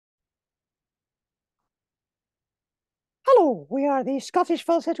Hello, we are the Scottish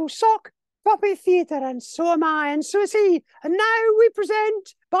Falsetto Sock Puppet Theatre, and so am I, and so is he. And now we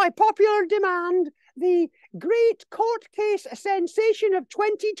present, by popular demand, the great court case sensation of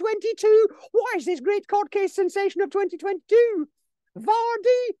 2022. What is this great court case sensation of 2022?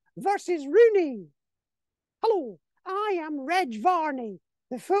 Vardy versus Rooney. Hello, I am Reg Varney,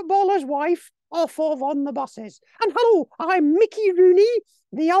 the footballer's wife off of On the Buses. And hello, I'm Mickey Rooney,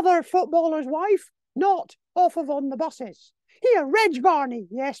 the other footballer's wife, not off of On the Buses. Here, Reg Varney.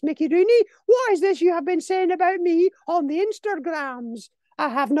 Yes, Mickey Rooney, what is this you have been saying about me on the Instagrams? I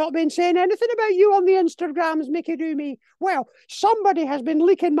have not been saying anything about you on the Instagrams, Mickey Rooney. Well, somebody has been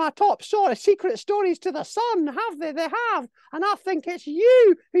leaking my top secret stories to the Sun, have they? They have. And I think it's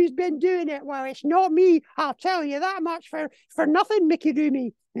you who's been doing it. Well, it's not me, I'll tell you that much for nothing, Mickey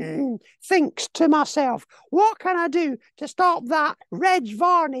Rooney. Thinks to myself, what can I do to stop that Reg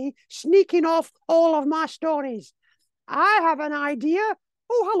Varney sneaking off all of my stories? I have an idea.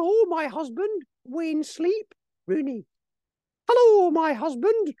 Oh, hello, my husband, Wayne Sleep, Rooney. Hello, my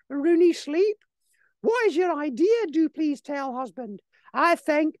husband, Rooney Sleep. What is your idea, do please tell, husband? I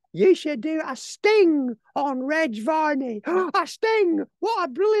think you should do a sting on Reg Varney. A sting! What a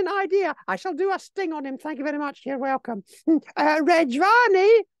brilliant idea. I shall do a sting on him. Thank you very much. You're welcome. Reg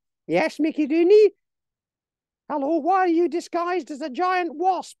Varney? Yes, Mickey Rooney? Hello, why are you disguised as a giant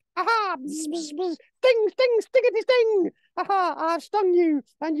wasp? Aha! Bzz, bzz, bzz. Sting, sting, stingity sting! Aha, I've stung you,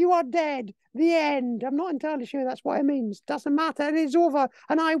 and you are dead. The end. I'm not entirely sure that's what it means. Doesn't matter, it is over,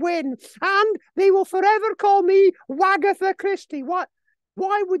 and I win. And they will forever call me Wagatha Christie. What?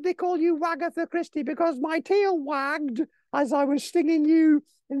 Why would they call you Wagatha Christie? Because my tail wagged as I was stinging you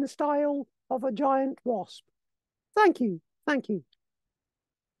in the style of a giant wasp. Thank you. Thank you.